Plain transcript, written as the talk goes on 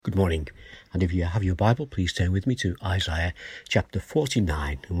Good morning. And if you have your Bible, please turn with me to Isaiah chapter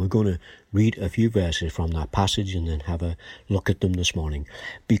 49. And we're going to read a few verses from that passage and then have a look at them this morning.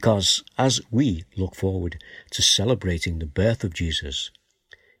 Because as we look forward to celebrating the birth of Jesus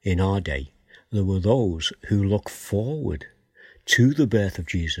in our day, there were those who look forward to the birth of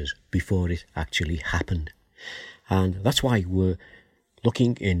Jesus before it actually happened. And that's why we're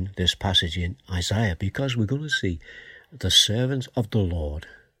looking in this passage in Isaiah, because we're going to see the servant of the Lord,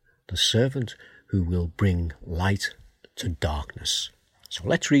 the servant who will bring light to darkness. So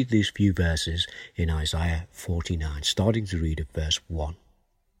let's read these few verses in Isaiah 49, starting to read at verse 1.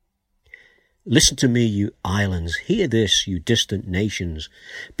 Listen to me, you islands. Hear this, you distant nations.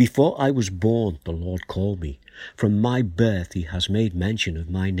 Before I was born, the Lord called me. From my birth, he has made mention of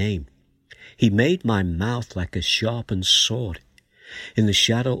my name. He made my mouth like a sharpened sword. In the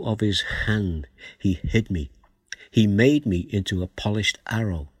shadow of his hand, he hid me. He made me into a polished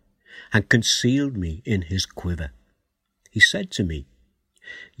arrow and concealed me in his quiver. He said to me,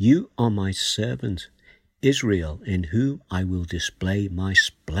 You are my servant, Israel, in whom I will display my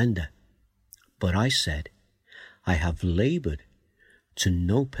splendor. But I said, I have labored to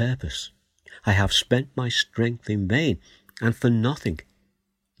no purpose. I have spent my strength in vain and for nothing.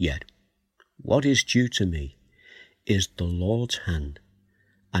 Yet, what is due to me is the Lord's hand,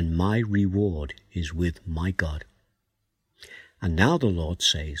 and my reward is with my God. And now the Lord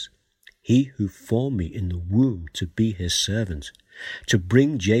says, He who formed me in the womb to be his servant, to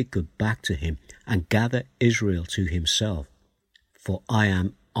bring Jacob back to him and gather Israel to himself, for I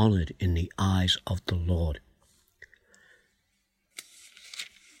am honored in the eyes of the Lord.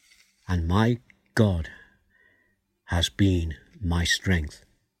 And my God has been my strength.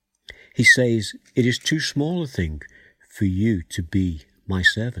 He says, It is too small a thing for you to be my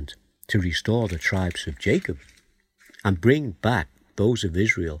servant, to restore the tribes of Jacob and bring back those of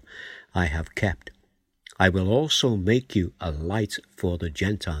Israel I have kept. I will also make you a light for the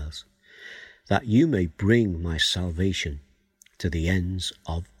Gentiles, that you may bring my salvation to the ends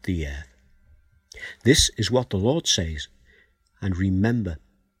of the earth. This is what the Lord says, and remember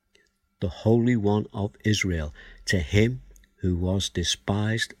the Holy One of Israel, to him who was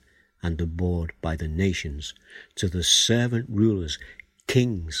despised and abhorred by the nations, to the servant rulers,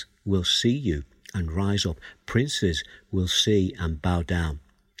 kings will see you and rise up, princes will see and bow down,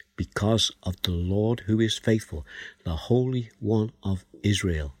 because of the Lord who is faithful, the Holy One of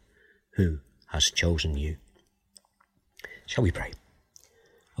Israel, who has chosen you. Shall we pray?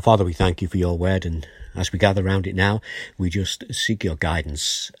 Father, we thank you for your word, and as we gather around it now, we just seek your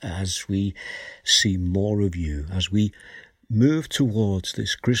guidance as we see more of you, as we move towards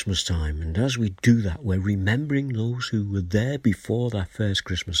this Christmas time. And as we do that, we're remembering those who were there before that first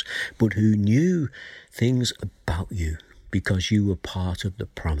Christmas, but who knew things about you because you were part of the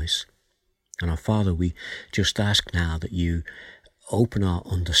promise. And our Father, we just ask now that you open our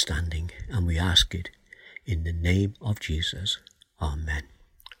understanding, and we ask it in the name of Jesus. Amen.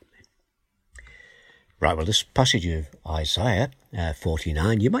 Right, well, this passage of Isaiah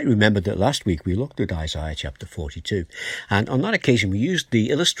 49, you might remember that last week we looked at Isaiah chapter 42. And on that occasion, we used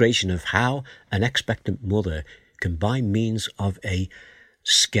the illustration of how an expectant mother can, by means of a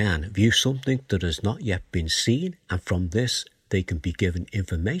scan, view something that has not yet been seen. And from this, they can be given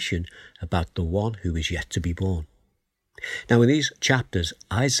information about the one who is yet to be born. Now, in these chapters,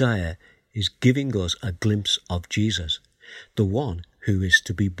 Isaiah is giving us a glimpse of Jesus, the one who is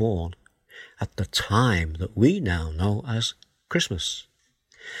to be born at the time that we now know as Christmas.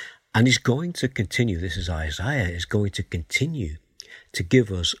 And he's going to continue, this is Isaiah, is going to continue to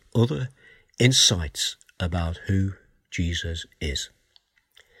give us other insights about who Jesus is.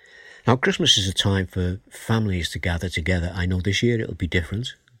 Now, Christmas is a time for families to gather together. I know this year it'll be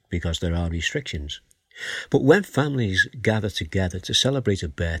different because there are restrictions. But when families gather together to celebrate a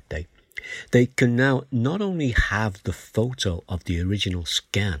birthday, they can now not only have the photo of the original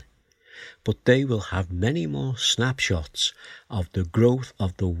scan, but they will have many more snapshots of the growth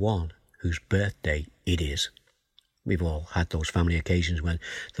of the one whose birthday it is. We've all had those family occasions when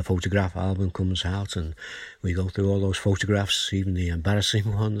the photograph album comes out and we go through all those photographs, even the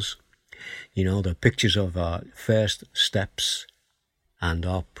embarrassing ones. You know, the pictures of our first steps and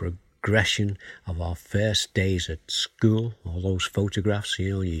our progression of our first days at school, all those photographs,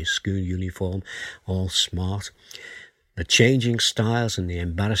 you know, your school uniform, all smart. The changing styles and the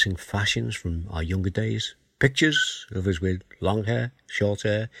embarrassing fashions from our younger days. Pictures of us with long hair, short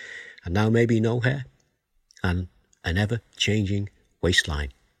hair, and now maybe no hair. And an ever-changing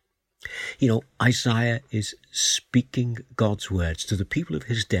waistline. You know, Isaiah is speaking God's words to the people of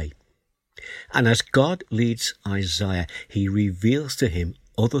his day. And as God leads Isaiah, he reveals to him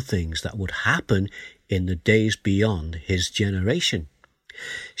other things that would happen in the days beyond his generation,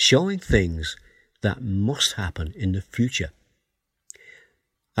 showing things that must happen in the future,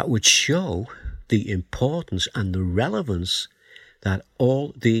 that would show the importance and the relevance that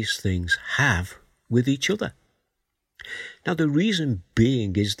all these things have with each other. Now, the reason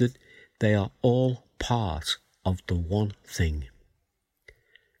being is that they are all part of the one thing: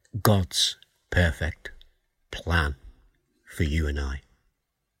 God's perfect plan for you and I.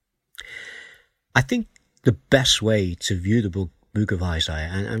 I think the best way to view the book of Isaiah,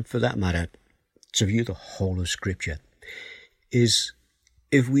 and for that matter, to view the whole of Scripture, is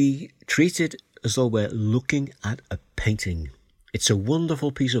if we treat it as though we're looking at a painting. It's a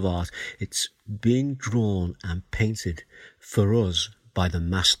wonderful piece of art. It's being drawn and painted for us by the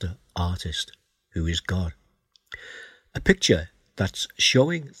master artist, who is God. A picture that's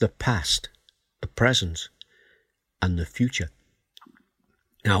showing the past, the present, and the future.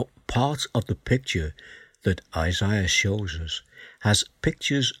 Now, part of the picture that Isaiah shows us has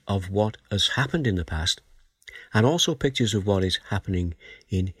pictures of what has happened in the past, and also pictures of what is happening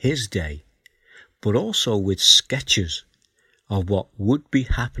in his day, but also with sketches of what would be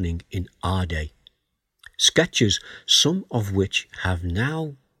happening in our day. Sketches, some of which have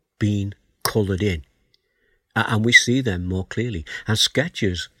now been coloured in, and we see them more clearly, and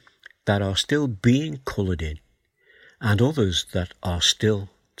sketches that are still being coloured in, and others that are still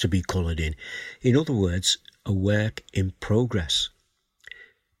to be coloured in. In other words, a work in progress.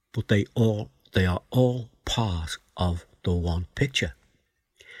 But they are all part of the one picture.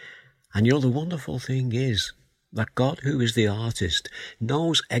 And the wonderful thing is that God, who is the artist,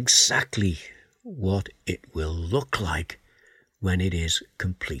 knows exactly what it will look like when it is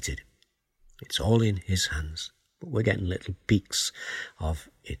completed. It's all in his hands, but we're getting little peeks of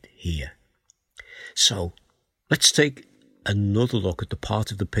it here. So let's take another look at the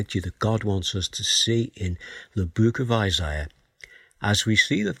part of the picture that God wants us to see in the book of Isaiah, as we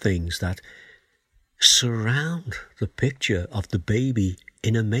see the things that surround the picture of the baby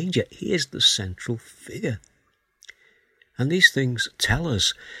in a manger. He is the central figure. And these things tell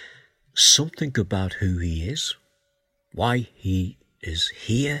us something about who he is, why he is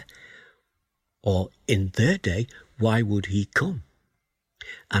here, or in their day, why would he come?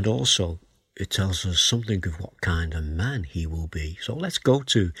 And also, it tells us something of what kind of man he will be. So let's go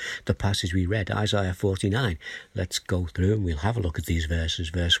to the passage we read, Isaiah 49. Let's go through and we'll have a look at these verses,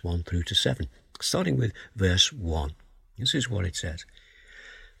 verse 1 through to 7. Starting with verse 1. This is what it says.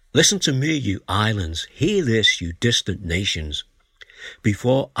 Listen to me, you islands. Hear this, you distant nations.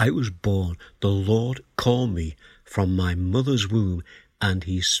 Before I was born, the Lord called me from my mother's womb, and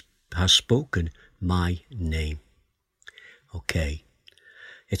he has spoken my name. Okay.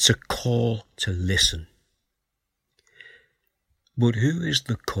 It's a call to listen. But who is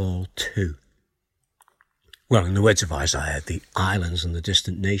the call to? Well, in the words of Isaiah, the islands and the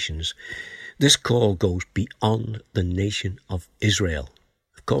distant nations, this call goes beyond the nation of Israel.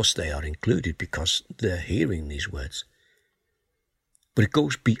 Of course, they are included because they're hearing these words. But it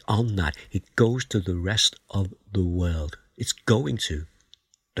goes beyond that. It goes to the rest of the world. It's going to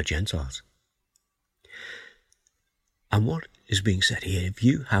the Gentiles. And what is being said here? If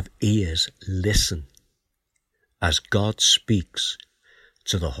you have ears, listen as God speaks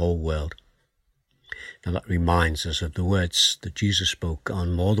to the whole world. Now that reminds us of the words that Jesus spoke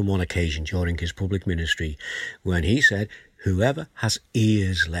on more than one occasion during his public ministry when he said, "Whoever has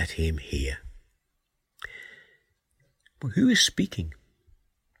ears, let him hear." But who is speaking?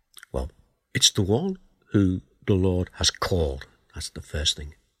 Well, it's the one who the Lord has called. That's the first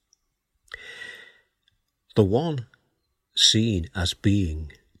thing. The one seen as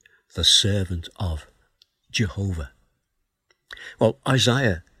being the servant of Jehovah. Well,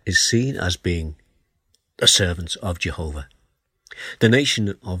 Isaiah is seen as being the servant of Jehovah. The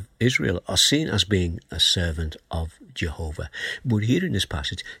nation of Israel are seen as being a servant of Jehovah. But here in this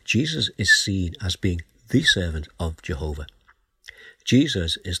passage, Jesus is seen as being the servant of Jehovah.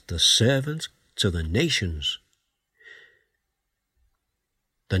 Jesus is the servant to the nations.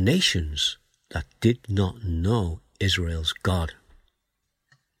 The nations that did not know Israel's God.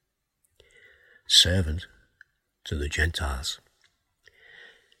 Servant to the Gentiles.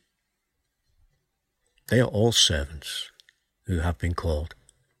 They are all servants who have been called.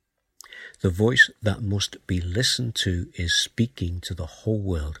 The voice that must be listened to is speaking to the whole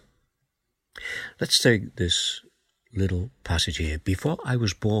world. Let's take this little passage here. Before I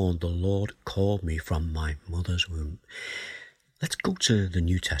was born, the Lord called me from my mother's womb. Let's go to the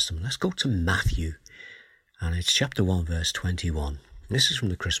New Testament. Let's go to Matthew. And it's chapter 1, verse 21. This is from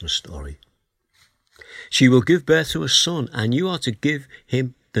the Christmas story. She will give birth to a son, and you are to give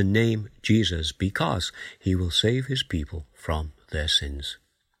him the name Jesus, because he will save his people from their sins.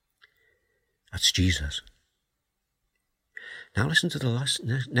 That's Jesus. Now listen to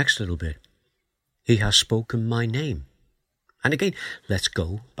the next little bit. He has spoken my name. And again, let's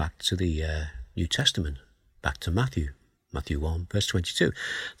go back to the New Testament, back to Matthew 1, verse 22.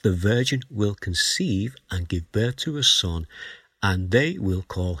 The virgin will conceive and give birth to a son, and they will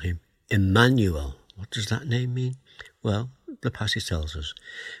call him Emmanuel. What does that name mean? Well, the passage tells us,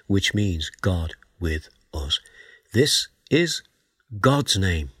 which means God with us. This is God's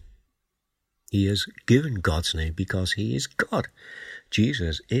name. He has given God's name because he is God.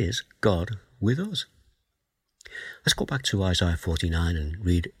 Jesus is God with us. Let's go back to Isaiah 49 and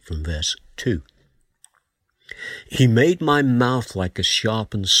read from verse 2. He made my mouth like a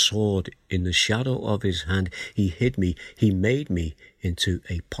sharpened sword. In the shadow of his hand he hid me. He made me into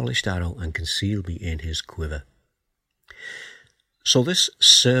a polished arrow and concealed me in his quiver. So this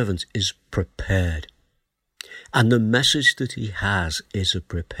servant is prepared. And the message that he has is a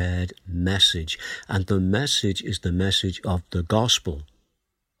prepared message. And the message is the message of the gospel.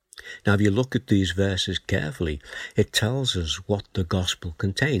 Now, if you look at these verses carefully, it tells us what the gospel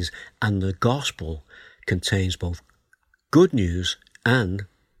contains. And the gospel contains both good news and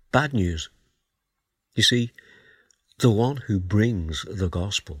bad news. You see, the one who brings the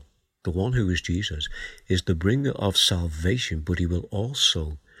gospel, the one who is Jesus, is the bringer of salvation, but he will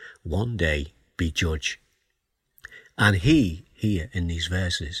also one day be judge. And he, here in these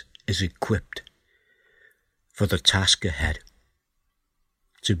verses, is equipped for the task ahead,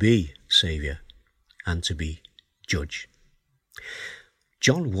 to be Saviour and to be judge.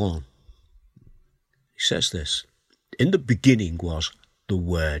 John 1, he says this, in the beginning was the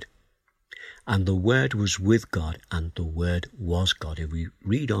Word, and the Word was with God, and the Word was God. If we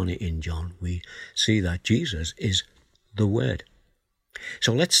read on it in John, we see that Jesus is the Word.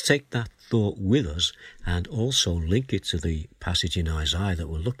 So let's take that thought with us and also link it to the passage in Isaiah that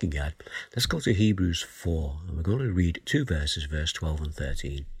we're looking at. Let's go to Hebrews 4, and we're going to read two verses, verse 12 and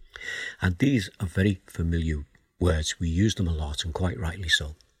 13. And these are very familiar words. We use them a lot, and quite rightly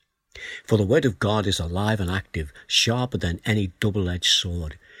so. For the word of God is alive and active, sharper than any double-edged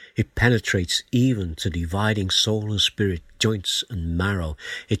sword. It penetrates even to dividing soul and spirit, joints and marrow.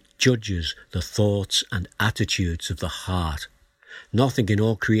 It judges the thoughts and attitudes of the heart. Nothing in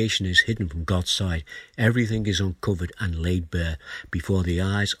all creation is hidden from God's sight. Everything is uncovered and laid bare before the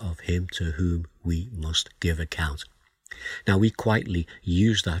eyes of him to whom we must give account. Now, we quite rightly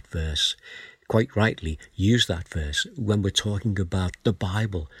use that verse when we're talking about the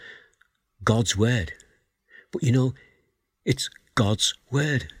Bible, God's Word. But you know, it's God's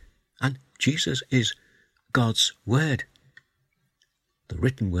Word, and Jesus is God's Word. The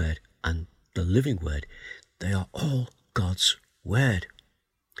written Word and the living Word, they are all God's Word.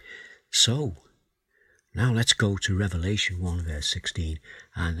 So, now let's go to Revelation 1 verse 16,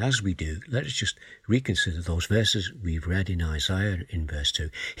 and as we do, let us just reconsider those verses we've read in Isaiah in verse 2.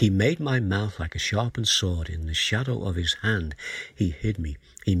 He made my mouth like a sharpened sword. In the shadow of his hand he hid me.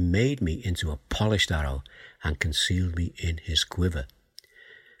 He made me into a polished arrow and concealed me in his quiver.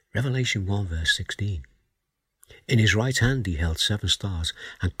 Revelation 1 verse 16. In his right hand he held 7 stars,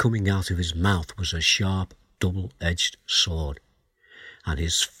 and coming out of his mouth was a sharp double-edged sword. And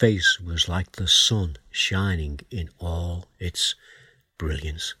his face was like the sun shining in all its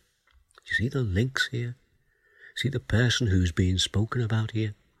brilliance. You see the links here? See the person who's being spoken about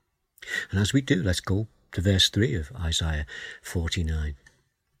here? And as we do, let's go to verse 3 of Isaiah 49.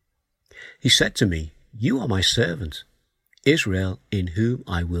 He said to me, "You are my servant, Israel, in whom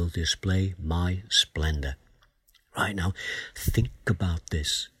I will display my splendor." Right now, think about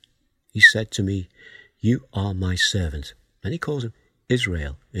this. He said to me, "You are my servant." And he calls him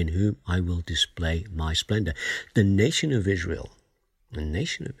Israel, in whom I will display my splendor. The nation of Israel,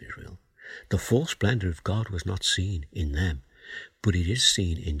 the full splendor of God was not seen in them, but it is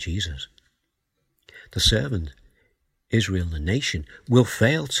seen in Jesus. The servant, Israel, the nation, will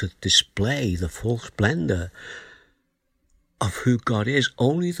fail to display the full splendor of who God is.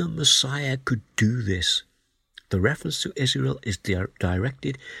 Only the Messiah could do this. The reference to Israel is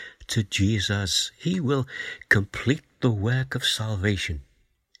directed to Jesus. He will complete the work of salvation,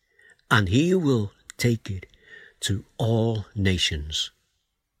 and he will take it to all nations.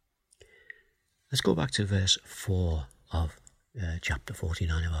 Let's go back to verse 4 of chapter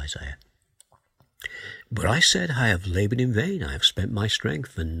 49 of Isaiah. But I said, I have labored in vain. I have spent my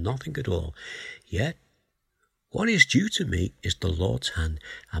strength for nothing at all. Yet what is due to me is the Lord's hand,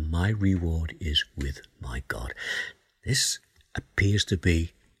 and my reward is with my God. This appears to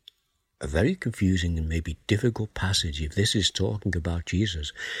be a very confusing and maybe difficult passage if this is talking about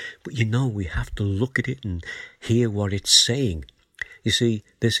Jesus. But we have to look at it and hear what it's saying. You see,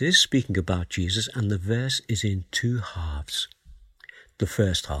 this is speaking about Jesus, and the verse is in two halves. The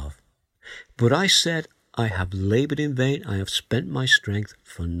first half: "But I said, I have laboured in vain, I have spent my strength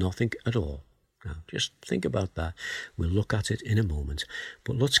for nothing at all." Now, just think about that. We'll look at it in a moment.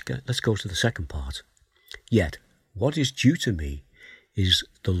 But let's go to the second part. "Yet, what is due to me is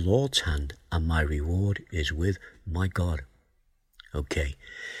the Lord's hand, and my reward is with my God." Okay,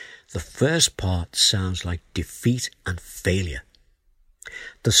 the first part sounds like defeat and failure.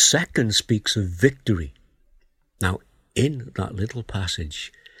 The second speaks of victory. Now, in that little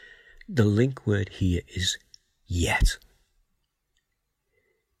passage, the link word here is yet.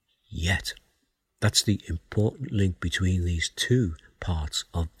 Yet. That's the important link between these two parts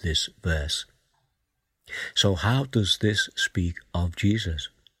of this verse. So how does this speak of Jesus?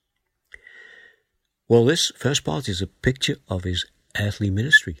 Well, this first part is a picture of his earthly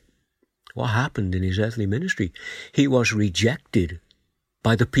ministry. What happened in his earthly ministry? He was rejected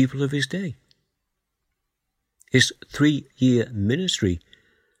by the people of his day. His 3-year ministry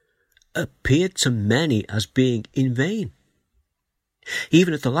appeared to many as being in vain.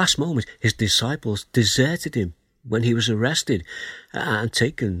 Even at the last moment, his disciples deserted him when he was arrested and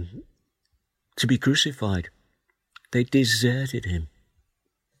taken to be crucified. They deserted him.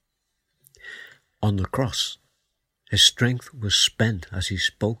 On the cross, his strength was spent as he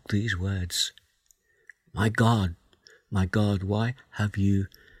spoke these words: my God, why have you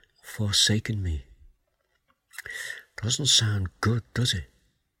forsaken me?" Doesn't sound good, does it?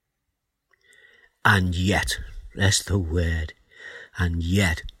 And yet, that's the word. And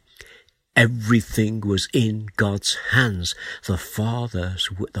yet, everything was in God's hands. The Father's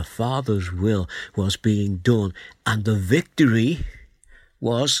will was being done, and the victory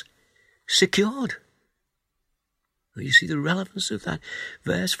was secured. You see the relevance of that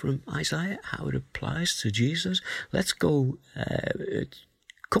verse from Isaiah, how it applies to Jesus? Let's go a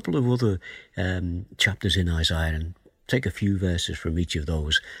couple of other chapters in Isaiah and take a few verses from each of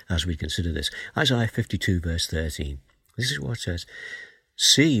those as we consider this. Isaiah 52 verse 13. This is what it says: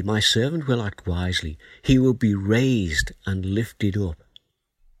 "See, my servant will act wisely. He will be raised and lifted up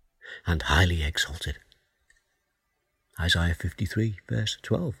and highly exalted." Isaiah 53 verse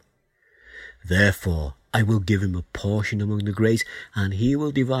 12. "Therefore I will give him a portion among the great, and he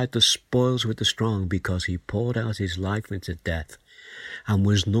will divide the spoils with the strong, because he poured out his life into death, and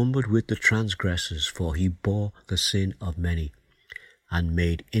was numbered with the transgressors, for he bore the sin of many, and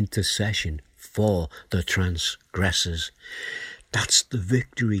made intercession for the transgressors." That's the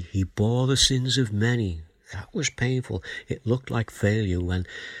victory. He bore the sins of many. That was painful. It looked like failure when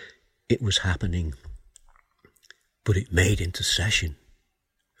it was happening, but it made intercession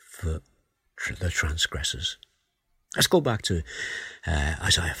for the transgressors. Let's go back to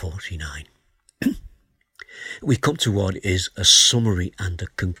Isaiah 49. We come to what is a summary and a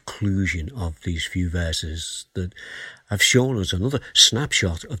conclusion of these few verses that have shown us another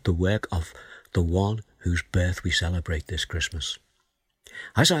snapshot of the work of the one whose birth we celebrate this Christmas.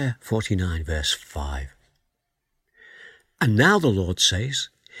 Isaiah 49 verse 5. "And now the Lord says,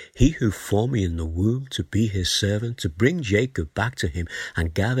 He who formed me in the womb to be his servant, to bring Jacob back to him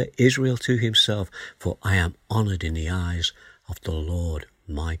and gather Israel to himself, for I am honoured in the eyes of the Lord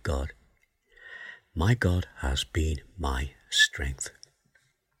my God. My God has been my strength."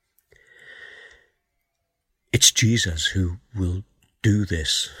 It's Jesus who will do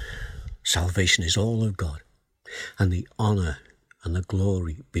this. Salvation is all of God, and the honour and the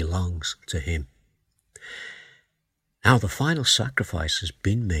glory belongs to him. Now the final sacrifice has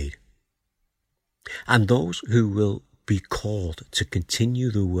been made, and those who will be called to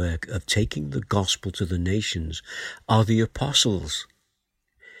continue the work of taking the gospel to the nations are the apostles.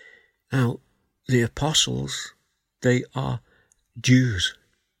 Now, the apostles, they are Jews.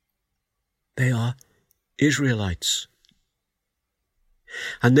 They are Israelites.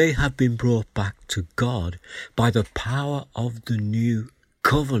 And they have been brought back to God by the power of the new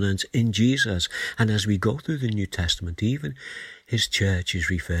covenant in Jesus. And as we go through the New Testament, even his church is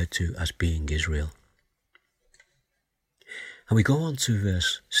referred to as being Israel. And we go on to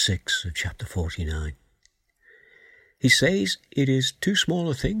verse 6 of chapter 49. He says, "It is too small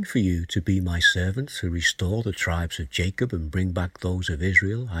a thing for you to be my servant, to restore the tribes of Jacob and bring back those of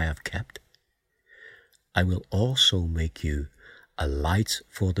Israel I have kept. I will also make you a light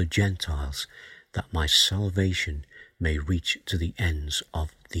for the Gentiles, that my salvation may reach to the ends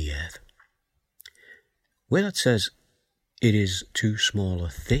of the earth." Where it says, it is too small a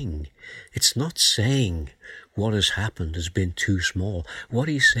thing. It's not saying what has happened has been too small. What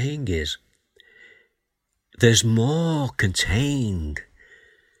he's saying is there's more contained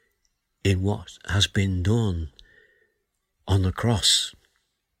in what has been done on the cross.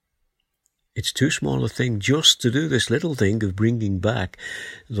 It's too small a thing just to do this little thing of bringing back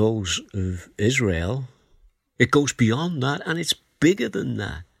those of Israel. It goes beyond that, and it's bigger than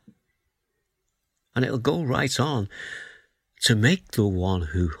that. And it'll go right on to make the one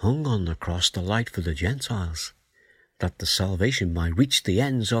who hung on the cross the light for the Gentiles, that the salvation might reach the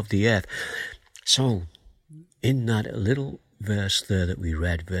ends of the earth. So, in that little verse there that we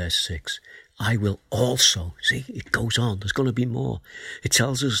read, verse 6, I will also, see, it goes on, there's going to be more. It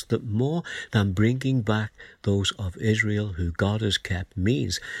tells us that more than bringing back those of Israel who God has kept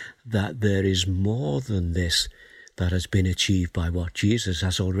means that there is more than this that has been achieved by what Jesus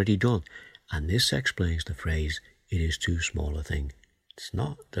has already done. And this explains the phrase, it is too small a thing. It's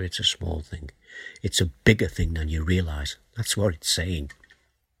not that it's a small thing. It's a bigger thing than you realize. That's what it's saying.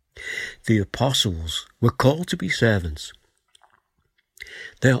 The apostles were called to be servants.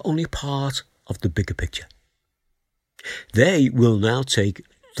 They are only part of the bigger picture. They will now take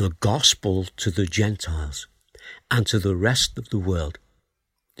the gospel to the Gentiles and to the rest of the world.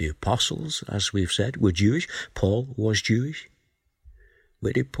 The apostles, as we've said, were Jewish. Paul was Jewish.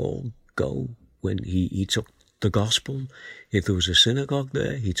 Where did Paul go when he took the gospel? If there was a synagogue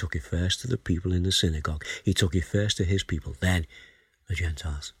there, he took it first to the people in the synagogue. He took it first to his people, then the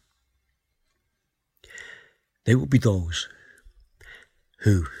Gentiles. They will be those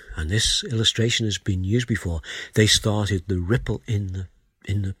who, and this illustration has been used before, they started the ripple in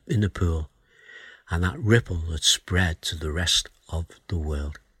the pool, and that ripple that spread to the rest of the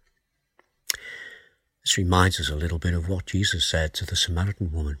world. This reminds us a little bit of what Jesus said to the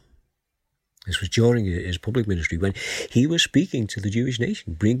Samaritan woman. This was during his public ministry when he was speaking to the Jewish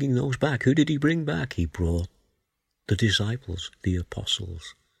nation, bringing those back. Who did he bring back? He brought the disciples, the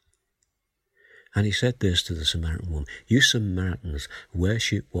apostles. And he said this to the Samaritan woman, you Samaritans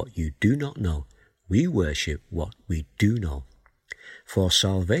worship what you do not know. We worship what we do know. For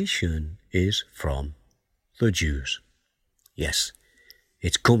salvation is from the Jews. Yes,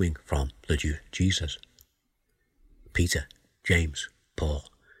 it's coming from the Jews. Jesus, Peter, James, Paul,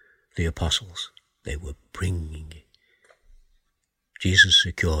 the apostles, they were bringing it. Jesus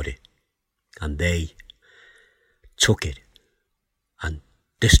secured it, and they took it and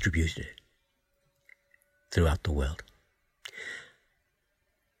distributed it throughout the world.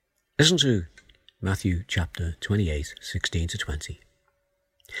 Listen to Matthew chapter 28, 16 to 20.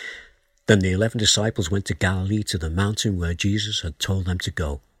 Then the 11 disciples went to Galilee, to the mountain where Jesus had told them to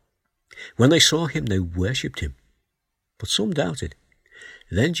go. When they saw him, they worshipped him, but some doubted.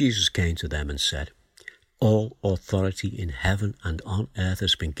 Then Jesus came to them and said, all authority in heaven and on earth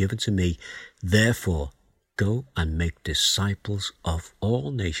has been given to me. Therefore, go and make disciples of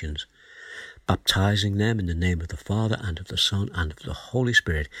all nations, baptizing them in the name of the Father and of the Son and of the Holy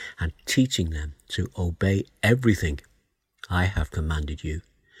Spirit, and teaching them to obey everything I have commanded you.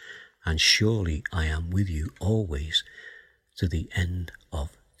 And surely I am with you always to the end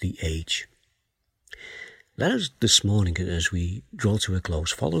of the age. Let us this morning, as we draw to a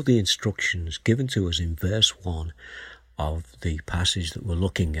close, follow the instructions given to us in verse 1 of the passage that we're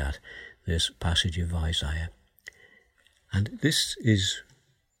looking at, this passage of Isaiah. And this is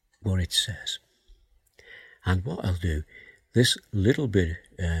what it says. And what I'll do, this little bit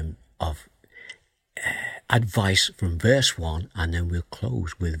of advice from verse 1, and then we'll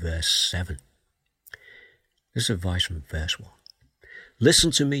close with verse 7. This advice from verse 1.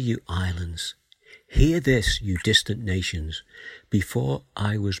 Listen to me, you islands. Hear this, you distant nations. Before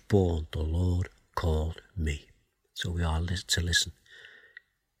I was born, the Lord called me. So we are to listen.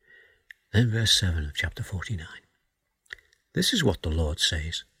 Then verse 7 of chapter 49. This is what the Lord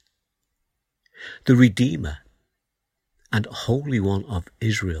says. The Redeemer and Holy One of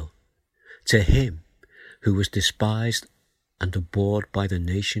Israel, to him who was despised and abhorred by the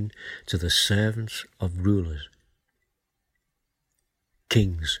nation, to the servants of rulers.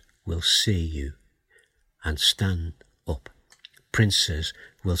 Kings will see you and stand up. Princes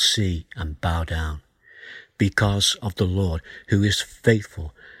will see and bow down, because of the Lord who is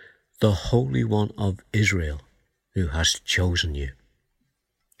faithful, the Holy One of Israel who has chosen you.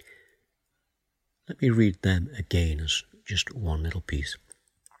 Let me read them again as just one little piece.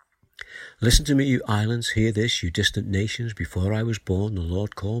 Listen to me, you islands, hear this, you distant nations. Before I was born, the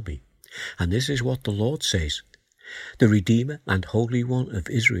Lord called me. And this is what the Lord says. The Redeemer and Holy One of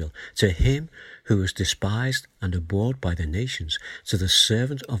Israel, to him who was despised and abhorred by the nations, to the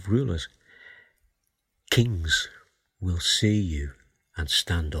servant of rulers. Kings will see you and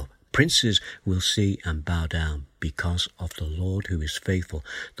stand up. Princes will see and bow down because of the Lord who is faithful,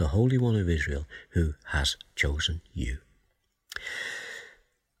 the Holy One of Israel, who has chosen you.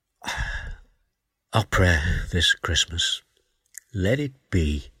 Our prayer this Christmas, let it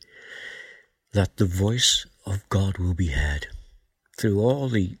be that the voice of God will be heard through all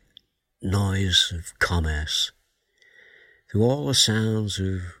the noise of commerce, through all the sounds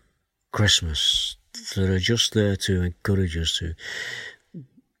of Christmas that are just there to encourage us to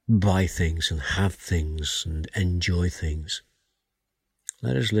buy things and have things and enjoy things.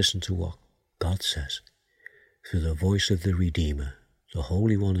 Let us listen to what God says through the voice of the Redeemer, the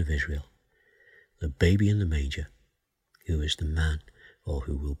Holy One of Israel, the baby in the manger, who is the man, or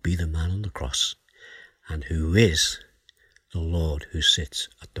who will be the man on the cross, and who is the Lord who sits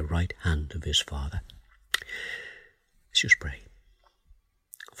at the right hand of his Father. Let's just pray.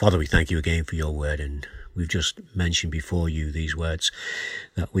 Father, we thank you again for your word, and we've just mentioned before you these words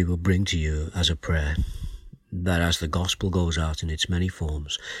that we will bring to you as a prayer, that as the gospel goes out in its many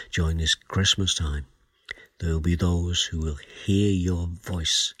forms during this Christmas time, there will be those who will hear your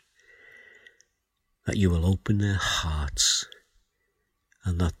voice, that you will open their hearts,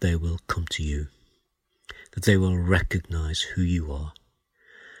 and that they will come to you, that they will recognize who you are.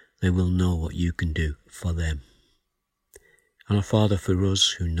 They will know what you can do for them. And our Father, for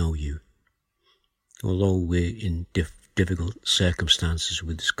us who know you, although we're in difficult circumstances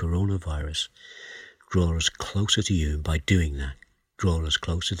with this coronavirus, draw us closer to you, and by doing that, draw us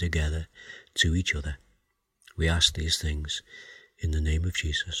closer together to each other. We ask these things in the name of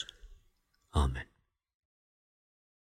Jesus. Amen.